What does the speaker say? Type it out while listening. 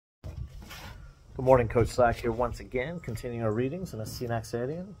Good morning, Coach Slack here once again, continuing our readings in a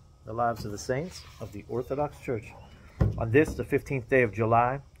Synaxarion, the lives of the saints of the Orthodox Church. On this, the 15th day of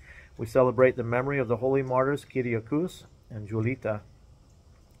July, we celebrate the memory of the holy martyrs Cyricus and Julitta.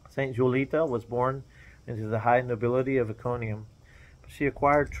 Saint Julitta was born into the high nobility of Iconium, but she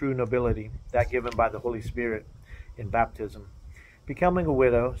acquired true nobility, that given by the Holy Spirit in baptism. Becoming a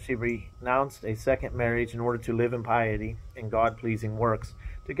widow, she renounced a second marriage in order to live in piety and God-pleasing works,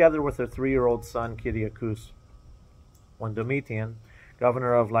 together with her 3-year-old son Cyricus. When Domitian,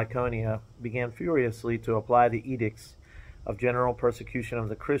 governor of Lycaonia, began furiously to apply the edicts of general persecution of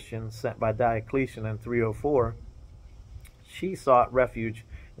the Christians sent by Diocletian in 304, she sought refuge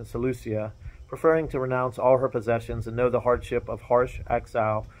in Seleucia, preferring to renounce all her possessions and know the hardship of harsh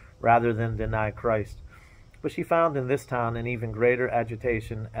exile rather than deny Christ. But she found in this town an even greater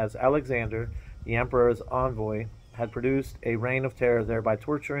agitation, as Alexander, the emperor's envoy, had produced a reign of terror there by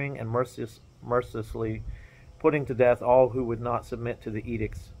torturing and mercilessly putting to death all who would not submit to the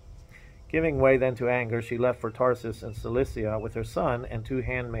edicts. Giving way then to anger, she left for Tarsus in Cilicia with her son and 2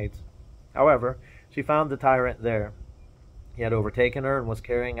 handmaids. However, she found the tyrant there. He had overtaken her and was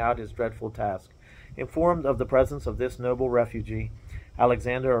carrying out his dreadful task. Informed of the presence of this noble refugee,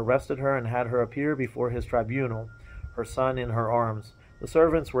 Alexander arrested her and had her appear before his tribunal, her son in her arms. The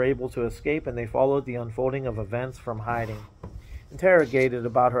servants were able to escape, and they followed the unfolding of events from hiding. Interrogated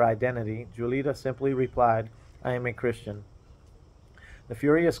about her identity, Julitta simply replied, "I am a Christian." The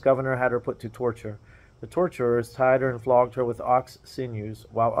furious governor had her put to torture. The torturers tied her and flogged her with ox sinews,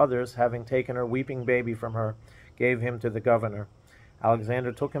 while others, having taken her weeping baby from her, gave him to the governor.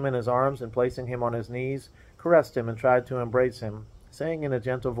 Alexander took him in his arms, and placing him on his knees, caressed him and tried to embrace him, saying in a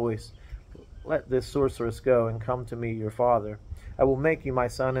gentle voice, "Let this sorceress go, and come to me, your father. I will make you my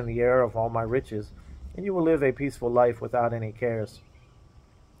son and the heir of all my riches, and you will live a peaceful life without any cares."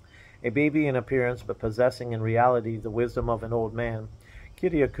 A baby in appearance, but possessing in reality the wisdom of an old man,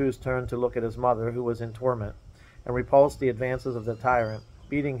 Cyricus turned to look at his mother, who was in torment, and repulsed the advances of the tyrant,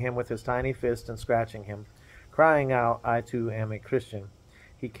 beating him with his tiny fist and scratching him. Crying out, "I too am a Christian,"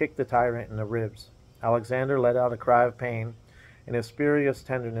 he kicked the tyrant in the ribs. Alexander let out a cry of pain, and his spurious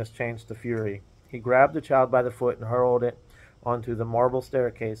tenderness changed to fury. He grabbed the child by the foot and hurled it onto the marble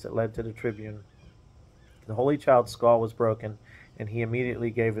staircase that led to the tribune. The holy child's skull was broken, and he immediately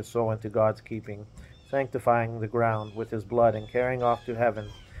gave his soul into God's keeping, sanctifying the ground with his blood and carrying off to heaven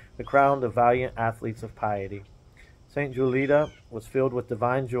the crown of valiant athletes of piety. Saint Julitta was filled with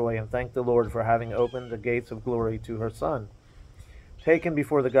divine joy and thanked the Lord for having opened the gates of glory to her son. Taken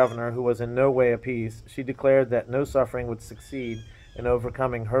before the governor, who was in no way appeased, she declared that no suffering would succeed in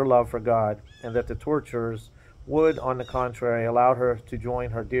overcoming her love for God, and that the torturers would, on the contrary, allow her to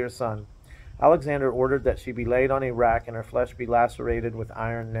join her dear son. Alexander ordered that she be laid on a rack and her flesh be lacerated with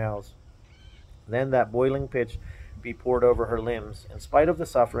iron nails. Then that boiling pitch be poured over her limbs. In spite of the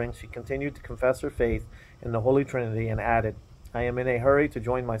suffering, she continued to confess her faith in the Holy Trinity and added, "I am in a hurry to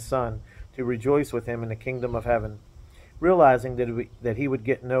join my son, to rejoice with him in the kingdom of heaven." Realizing that he would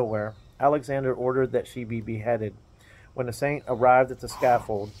get nowhere, Alexander ordered that she be beheaded. When the saint arrived at the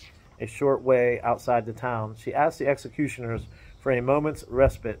scaffold, a short way outside the town, she asked the executioners for a moment's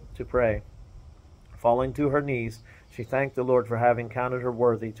respite to pray. Falling to her knees, she thanked the Lord for having counted her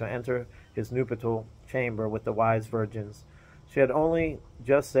worthy to enter his nuptial chamber with the wise virgins. She had only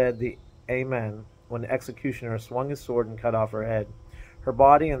just said the Amen when the executioner swung his sword and cut off her head. Her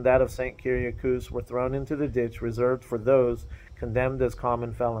body and that of St. Cyricus were thrown into the ditch reserved for those condemned as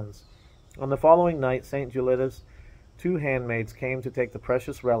common felons. On the following night, St. Julitta's 2 handmaids came to take the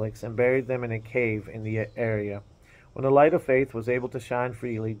precious relics and buried them in a cave in the area. When the light of faith was able to shine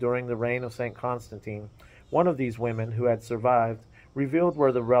freely during the reign of St. Constantine, one of these women, who had survived, revealed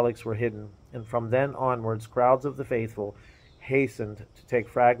where the relics were hidden, and from then onwards crowds of the faithful hastened to take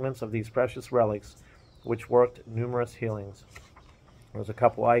fragments of these precious relics, which worked numerous healings. There was a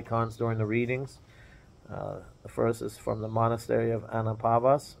couple icons during the readings. The first is from the monastery of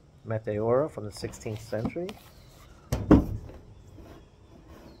Anapavas, Meteora, from the 16th century.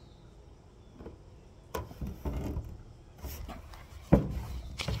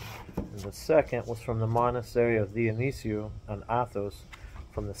 And the second was from the monastery of Dionysiu on Athos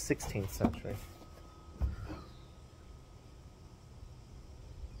from the 16th century.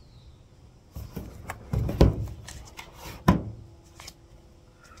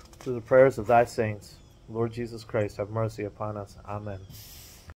 Through the prayers of thy saints, Lord Jesus Christ, have mercy upon us. Amen.